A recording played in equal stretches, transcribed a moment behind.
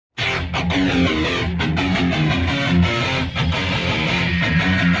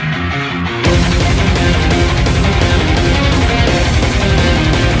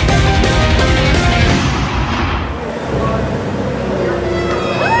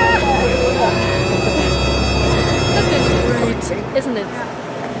Isn't it?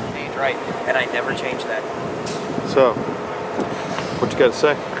 Right, and I never change that. So, what you got to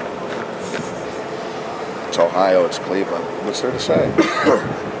say? It's Ohio, it's Cleveland. What's there to say?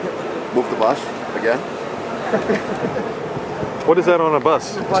 Move the bus again? What is that on a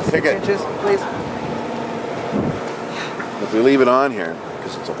bus? Plus 6 inches, please. If we leave it on here,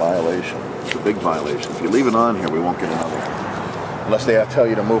 because it's a violation, it's a big violation. If you leave it on here, we won't get another one. Unless they tell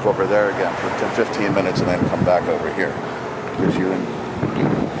you to move over there again for 10, 15 minutes and then come back over here. Because you're in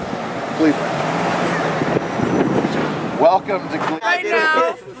Cleveland. Welcome to Cleveland. Right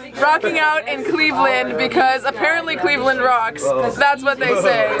now, rocking out in Cleveland because apparently Cleveland rocks. That's what they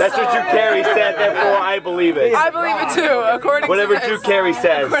say. That's what Drew Carey said, therefore I believe it. I believe it too, according Whatever to this. Drew Carey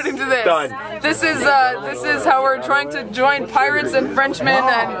says. According to this. Done. This is how we're trying to join pirates and Frenchmen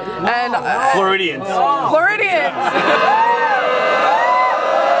and Floridians. Floridians.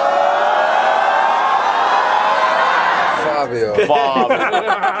 Bob.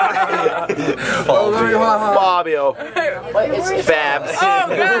 Fabio. Fabs. Oh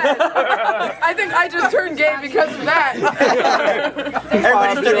god! I think I just turned gay because of that.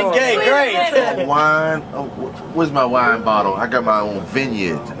 Everybody's turning gay, great. Wine. Oh, where's my wine bottle? I got my own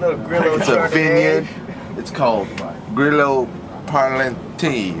vineyard. It's a vineyard. It's called Grillo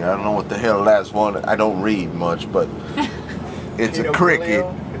Parlante. I don't know what the hell last one. I don't read much, but it's a cricket.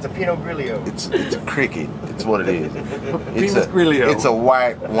 It's a Pinot Grigio. It's a cricket. It's what it is. It's a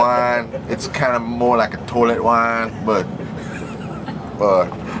white wine. It's kind of more like a toilet wine, but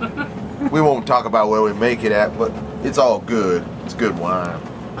we won't talk about where we make it at. But it's all good. It's good wine.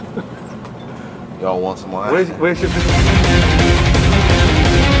 Y'all want some wine? Where's your